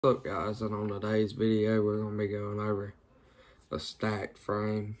What's up guys, and on today's video we're going to be going over a stacked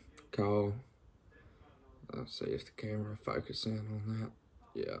frame call. Let's see if the camera focusing on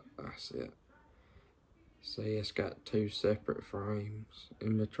that. Yeah, that's it. See, it's got two separate frames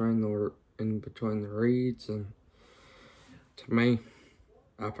in between the reeds, and to me,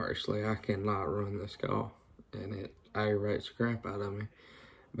 I cannot run this call, and it aggravates the crap out of me.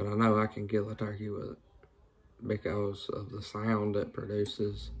 But I know I can kill a turkey with it because of the sound it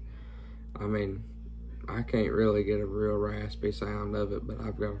produces. I mean, I can't really get a real raspy sound of it, but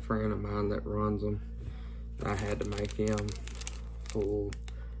I've got a friend of mine that runs them. I had to make him a full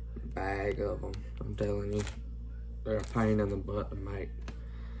bag of them. I'm telling you, they're a pain in the butt to make.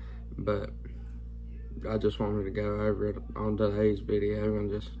 But I just wanted to go over it on today's video and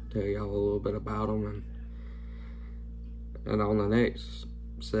just tell y'all a little bit about them. And on the next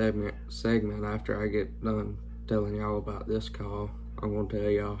segment after I get done telling y'all about this call, I'm going to tell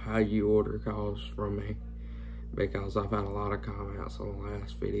y'all how you order calls from me, because I've had a lot of comments on the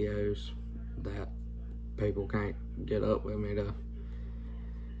last videos that people can't get up with me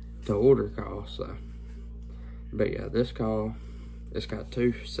to order calls. So, but yeah, this call, it's got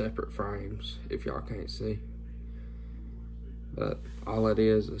two separate frames if y'all can't see, but all it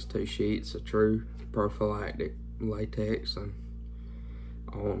is two sheets of true prophylactic latex, and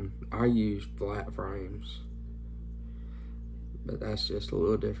I use flat frames, but that's just a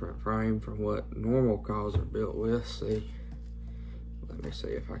little different frame from what normal calls are built with. See, let me see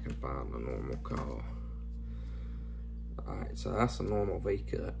if I can find the normal call. Alright, so that's a normal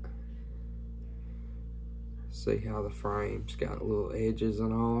V-cut. See how the frame's got little edges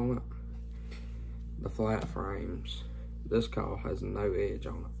and all on it? The flat frames, this call has no edge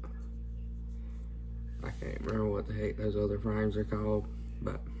on it. I can't remember what the heck those other frames are called,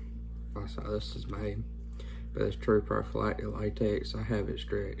 but that's how this is made. But it's true prophylactic latex. I have it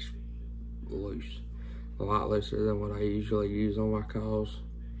stretched loose, a lot looser than what I usually use on my calls.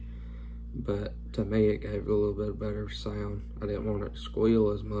 But to me, it gave it a little bit better sound. I didn't want it to squeal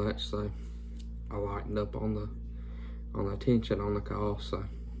as much, so I lightened up on the tension on the call. So,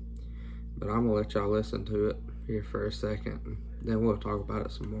 but I'm gonna let y'all listen to it here for a second, and then we'll talk about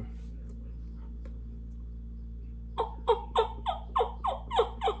it some more.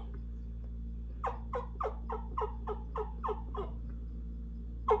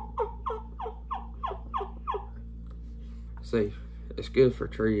 See, it's good for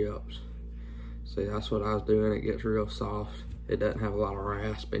tree ups. See, that's what I was doing. It gets real soft. It doesn't have a lot of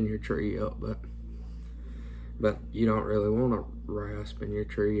rasp in your tree up, but you don't really want a rasp in your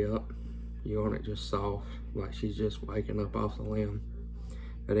tree up. You want it just soft, like she's just waking up off the limb.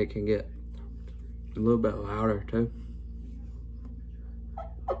 But it can get a little bit louder too.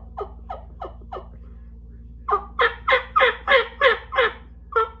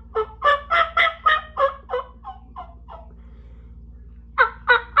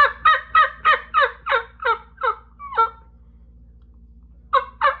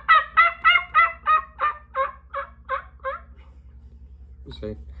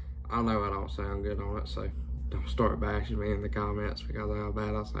 See, I know I don't sound good on it, so don't start bashing me in the comments because of how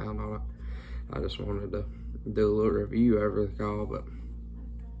bad I sound on it. I just wanted to do a little review over the call, but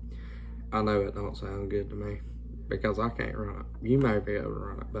I know it don't sound good to me because I can't run it. You may be able to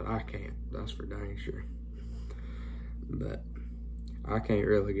run it, but I can't. That's for dang sure. But I can't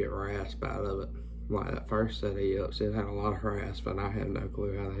really get rasp out of it. Like that first set of ups, it had a lot of rasp, and I had no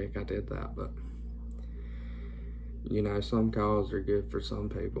clue how the heck I did that, but you know, some calls are good for some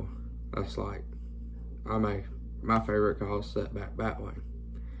people. That's like, my favorite call is set back Batwing.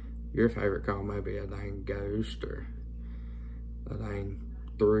 Your favorite call may be a dang Ghost or a dang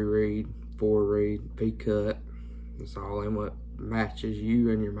 3-reed, 4-reed, V-cut. It's all in what matches you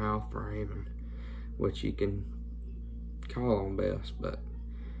and your mouth frame and what you can call on best. But,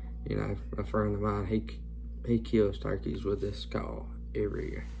 you know, a friend of mine, he kills turkeys with this call every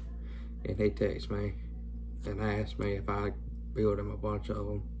year. And he texts me and asked me if I build him a bunch of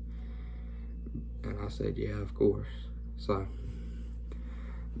them, and I said yeah, of course. So,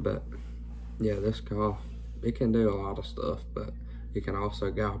 but yeah, this call, it can do a lot of stuff, but it can also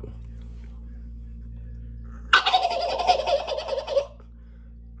gobble.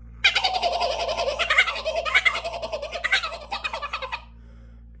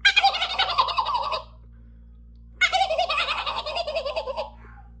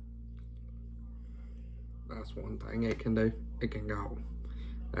 That's one thing it can do. It can gobble.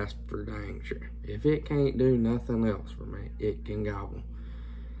 That's for dang sure. If it can't do nothing else for me, it can gobble.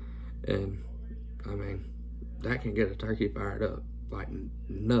 And I mean, that can get a turkey fired up like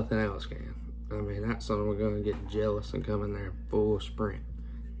nothing else can. I mean, that son of a gun get jealous and come in there full sprint.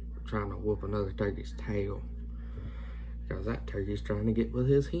 trying to whoop another turkey's tail. Because that turkey's trying to get with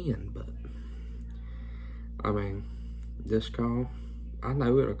his hen. But, I mean, this call, I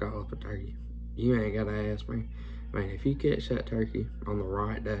know it'll call up a turkey. You ain't got to ask me. I mean, if you catch that turkey on the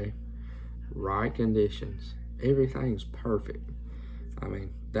right day, right conditions, everything's perfect. I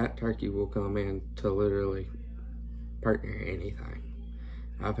mean, that turkey will come in to literally partner anything.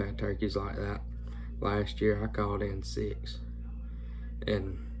 I've had turkeys like that. Last year, I called in 6.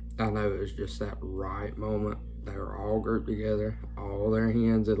 And I know it was just that right moment. They were all grouped together. All their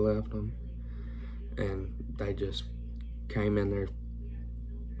hens had left them. And they just came in there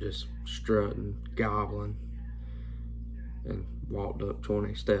just strutting, gobbling, and walked up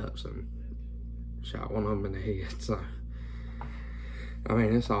 20 steps and shot one of them in the head. So, I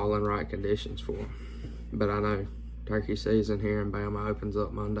mean, it's all in right conditions for them. But I know turkey season here in Bama opens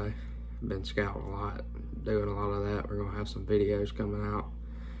up Monday. Been scouting a lot, doing a lot of that. We're gonna have some videos coming out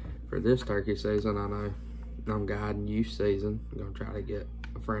for this turkey season. I know I'm guiding youth season. I'm gonna try to get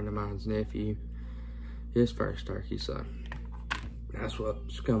a friend of mine's nephew his first turkey, so that's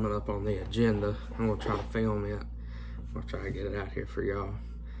what's coming up on the agenda. I'm gonna try to film it. I'll try to get it out here for y'all.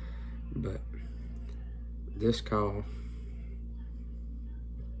 But this call,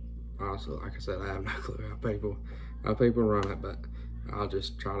 also, like I said, I have no clue how people run it, but I'll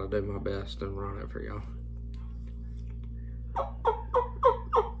just try to do my best and run it for y'all.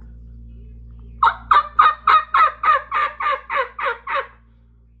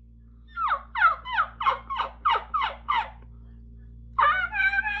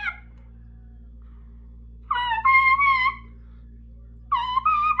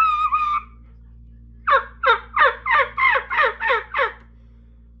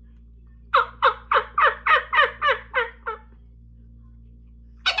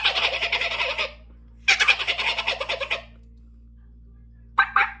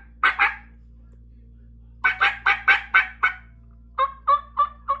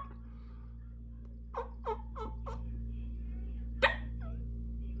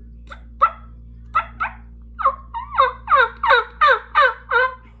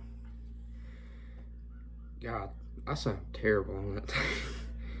 God, I sound terrible on that thing.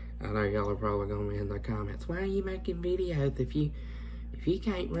 I know y'all are probably gonna be in the comments. Why are you making videos if you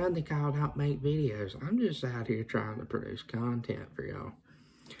can't run the call, don't make videos? I'm just out here trying to produce content for y'all.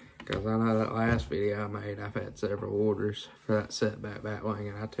 Because I know that last video I made, I've had several orders for that setback batwing,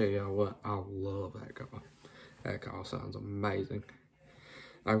 and I tell y'all what, I love that call. That call sounds amazing.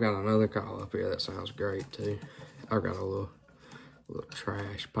 I've got another call up here that sounds great too. I've got a little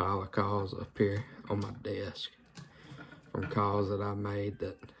trash pile of calls up here on my desk from calls that I made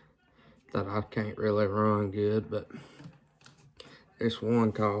that I can't really run good. But this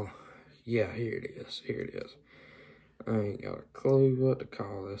one call, yeah, here it is. I ain't got a clue what to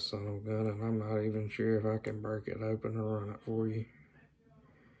call this son of a gun, and I'm not even sure if I can break it open and run it for you.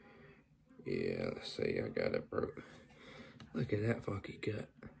 Yeah, let's see, I got it broke. Look at that funky cut.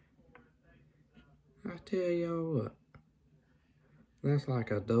 I tell y'all what, that's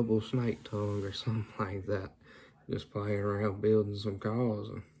like a double snake tongue or something like that. Just playing around building some calls,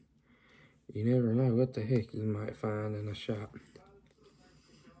 and you never know what the heck you might find in a shop.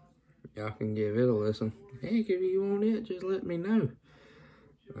 Y'all can give it a listen. Heck, if you want it, just let me know.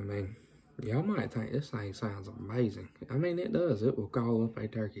 I mean, y'all might think this thing sounds amazing. I mean, it does. It will call up a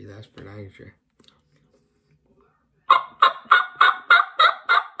turkey, that's for dang sure.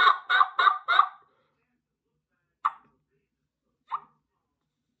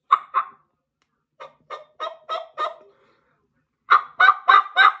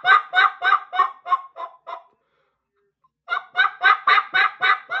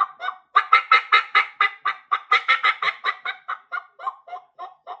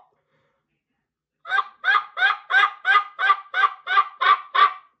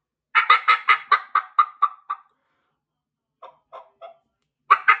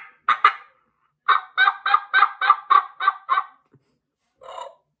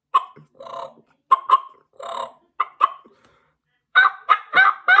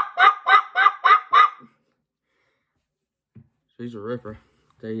 She's a ripper,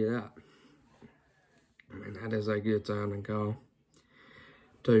 tell you that. I mean, that is a good sounding call,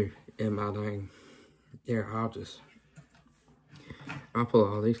 too, in my dang. Yeah, I'll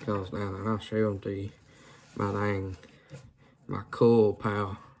pull all these calls down and I'll show them to you. My cool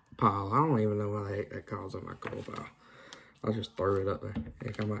pile. I don't even know why the heck that calls on my cool pile. I'll just throw it up there.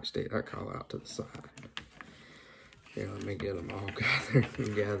 Heck, I might stick that call out to the side. Yeah, let me get them all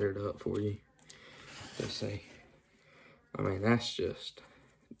gathered up for you. Let's see. I mean, that's just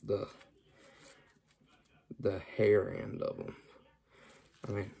the hair end of them.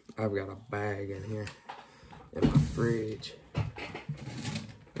 I mean, I've got a bag in here in my fridge.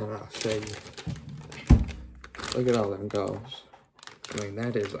 And I'll show you. Look at all them galls. I mean,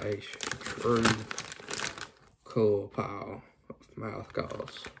 that is a true cool pile of mouth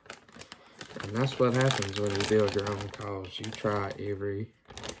galls. And that's what happens when you build your own calls. You try every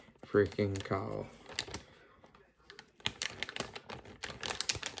freaking call.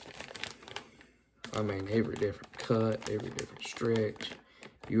 I mean, every different cut, every different stretch.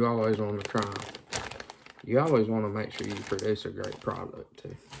 You always want to try them. You always want to make sure you produce a great product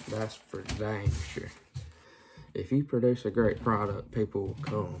too. That's for dang sure. If you produce a great product, people will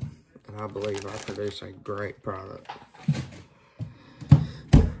come. And I believe I produce a great product.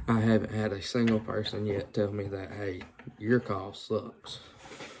 I haven't had a single person yet tell me that, hey, your call sucks.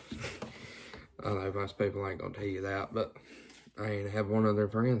 I know most people ain't gonna tell you that, but I ain't had one of their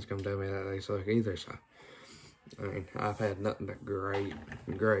friends come tell me that they suck either, so. I mean, I've had nothing but great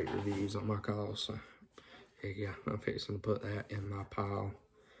reviews on my calls, so. Here you go, I'm fixing to put that in my pile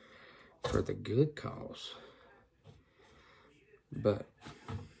for the good calls. But,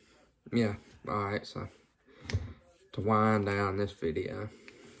 yeah, alright, so to wind down this video,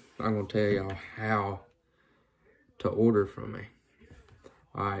 I'm going to tell y'all how to order from me.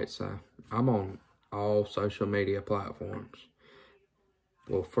 Alright, so I'm on all social media platforms.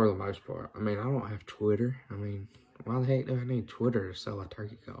 Well, for the most part. I mean, I don't have Twitter. I mean, why the heck do I need Twitter to sell a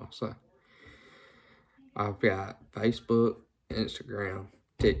turkey call? So, I've got Facebook, Instagram,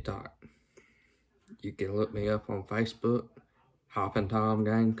 TikTok. You can look me up on Facebook, Hoppin' Tom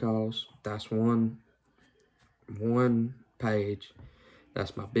Game Calls. That's one page.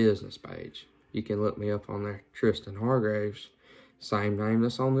 That's my business page. You can look me up on there, Tristan Hargraves. Same name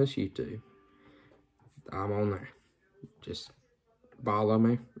that's on this YouTube. I'm on there. Just follow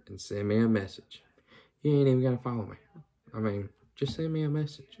me and send me a message. You ain't even got to follow me. I mean, just send me a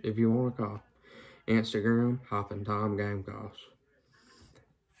message if you want to call. Instagram, Hoppin' Tom Game Calls.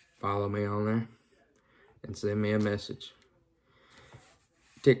 Follow me on there and send me a message.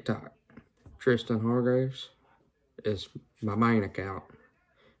 TikTok, Tristan Hargraves is my main account,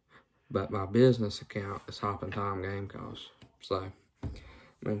 but my business account is Hoppin' Tom Game Calls. So, I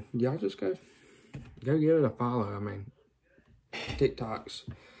mean, y'all just go give it a follow. I mean, TikToks,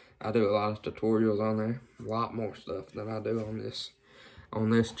 I do a lot of tutorials on there, a lot more stuff than I do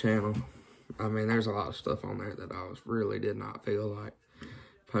on this channel. I mean, there's a lot of stuff on there that I really did not feel like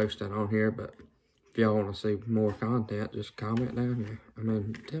posting on here, but if y'all want to see more content, just comment down here. I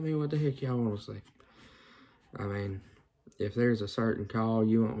mean, tell me what the heck y'all want to see. I mean, if there's a certain call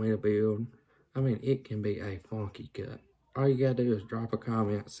you want me to build, I mean, it can be a funky cut. All you gotta do is drop a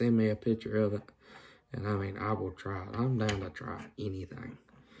comment, send me a picture of it, and I mean, I will try it. I'm down to try anything.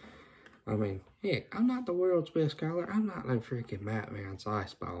 I mean, heck, I'm not the world's best caller. I'm not no freaking Matt Van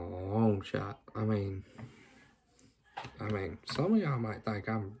Sice by a long shot. I mean, some of y'all might think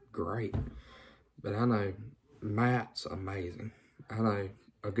I'm great, but I know Matt's amazing. I know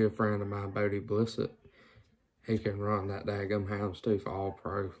a good friend of mine, Bodie Blissett, he can run that daggum houndstooth all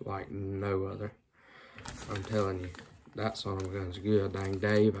pro like no other. I'm telling you, that son of a gun's good. Dang,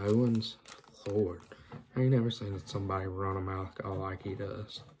 Dave Owens, Lord, I ain't never seen somebody run a mouth call like he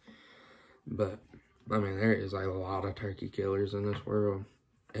does. But, I mean, there is a lot of turkey killers in this world,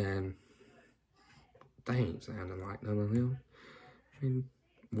 and they ain't sounding like none of them. I mean,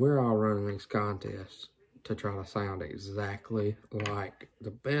 we're all running these contests to try to sound exactly like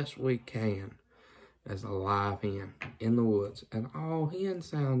the best we can as a live hen in the woods, and all hens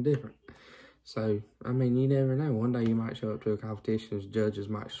sound different. So, I mean, you never know. One day you might show up to a competition, judges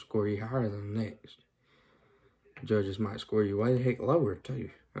might score you higher than the next. Judges might score you way the heck lower, too.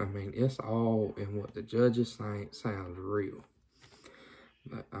 I mean, it's all in what the judges think sounds real.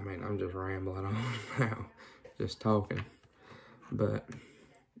 But, I mean, I'm just rambling on now, just talking. But,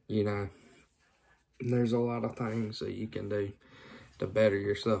 you know, there's a lot of things that you can do to better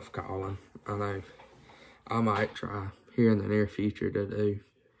yourself calling. I know I might try here in the near future to do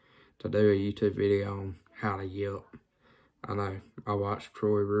a YouTube video on how to yelp. I know I watched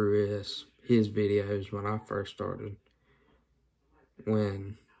Troy Ruiz, his videos when I first started,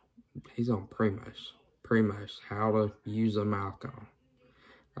 when he's on Primos, how to use a mouth call.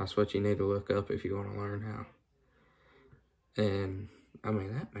 That's what you need to look up if you want to learn how. And I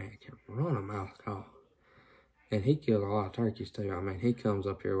mean, that man can run a mouth call, and he killed a lot of turkeys too. I mean, he comes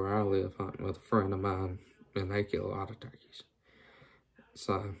up here where I live hunting with a friend of mine, and they kill a lot of turkeys.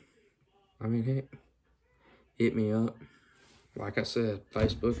 So, I mean, heck, hit me up. Like I said,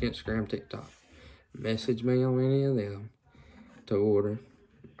 Facebook, Instagram, TikTok. Message me on any of them to order.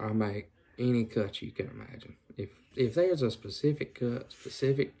 I make any cut you can imagine. If if there's a specific cut,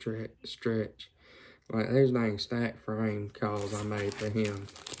 specific stretch, like there's dang stack frame calls I made for him.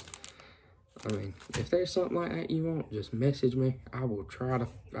 I mean, if there's something like that you want, just message me. I will try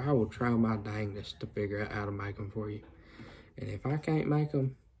my dangest to figure out how to make them for you. And if I can't make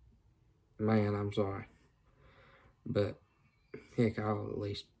them, man, I'm sorry. But heck, I'll at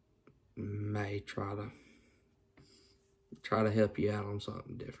least may try to help you out on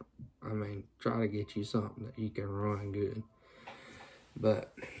something different. I mean, try to get you something that you can run good.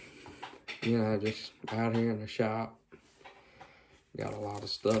 But, you know, just out here in the shop, got a lot of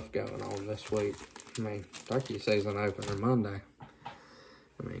stuff going on this week. I mean, turkey season opener Monday.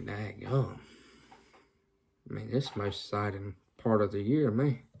 I mean, daggone. I mean, it's the most exciting part of the year to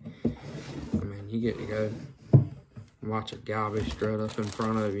me. I mean, you get to go watch a garbage strut up in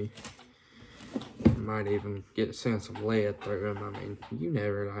front of you. You might even get a sense of lead through them. I mean, you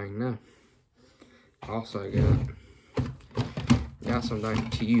never dang know. Also got some dang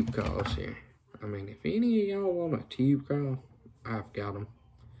tube calls here. I mean, if any of y'all want a tube call, I've got them.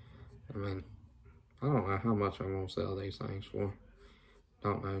 I mean, I don't know how much I'm gonna sell these things for.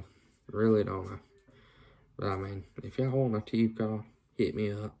 Don't know. Really don't know. But I mean, if y'all want a tube call, hit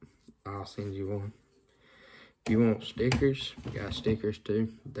me up. I'll send you one. If you want stickers, we got stickers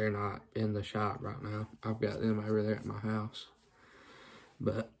too. They're not in the shop right now. I've got them over there at my house.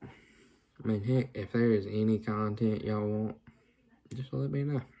 But, I mean, heck, if there is any content y'all want, just let me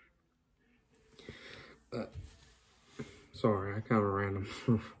know. But, sorry, I kind of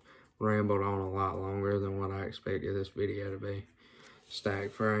rambled on a lot longer than what I expected this video to be.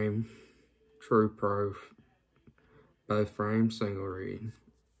 Stack frame, True Pro, both frames, single reed.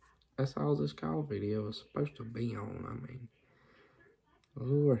 That's all this call video is supposed to be on. I mean,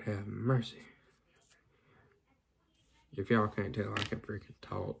 Lord have mercy. If y'all can't tell, I can freaking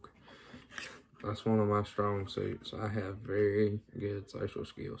talk. That's one of my strong suits. I have very good social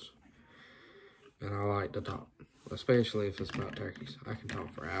skills. And I like to talk. Especially if it's about turkeys. I can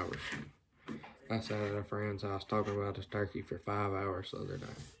talk for hours. I sat at a friend's house talking about this turkey for 5 hours the other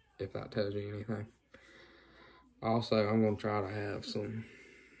day. If that tells you anything. Also, I'm going to try to have some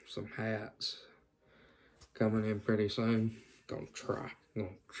hats coming in pretty soon. Gonna try.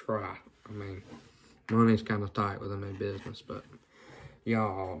 I mean, money's kind of tight with a new business, but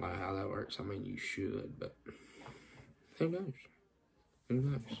y'all all know how that works. I mean, you should, but who knows? Who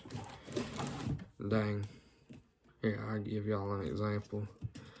knows? Dang. Here, I'll give y'all an example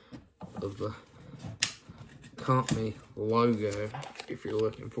of the company logo if you're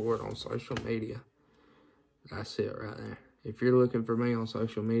looking for it on social media. That's it right there. If you're looking for me on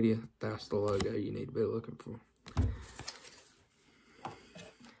social media, that's the logo you need to be looking for.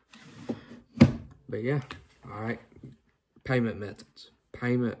 But yeah, alright. Payment methods.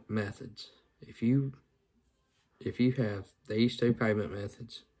 If you have these two payment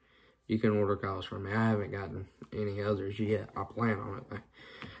methods, you can order calls from me. I haven't gotten any others yet. I plan on it though.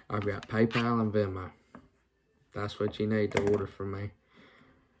 I've got PayPal and Venmo. That's what you need to order from me.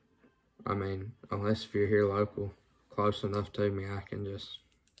 I mean, unless if you're here local, close enough to me, I can just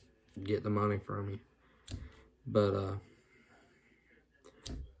get the money from you. But,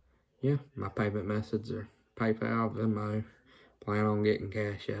 yeah, my payment methods are PayPal, Venmo. Plan on getting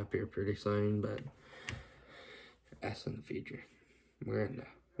Cash App here pretty soon, but that's in the future. We're in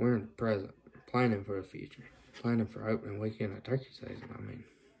the present, planning for the future. Planning for opening weekend of turkey season. I mean,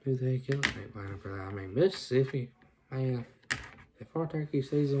 who the heck else ain't planning for that? I mean, Mississippi, man, if our turkey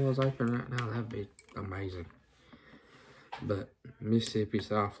season was open right now, that'd be amazing. But Mississippi,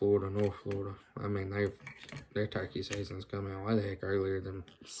 South Florida, North Florida, I mean, their turkey season's coming way the heck earlier than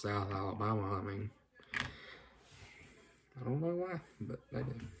South Alabama. I mean, I don't know why, but they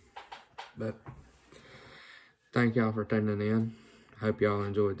do. But thank y'all for tuning in. Hope y'all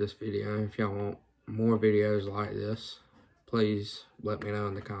enjoyed this video. If y'all want more videos like this, please let me know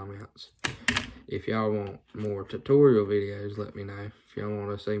in the comments. If y'all want more tutorial videos, let me know. If y'all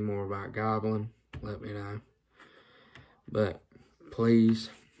want to see more about gobbling, let me know. But please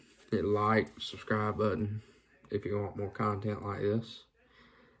hit like, subscribe button if you want more content like this.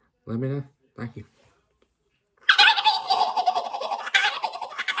 Let me know. Thank you.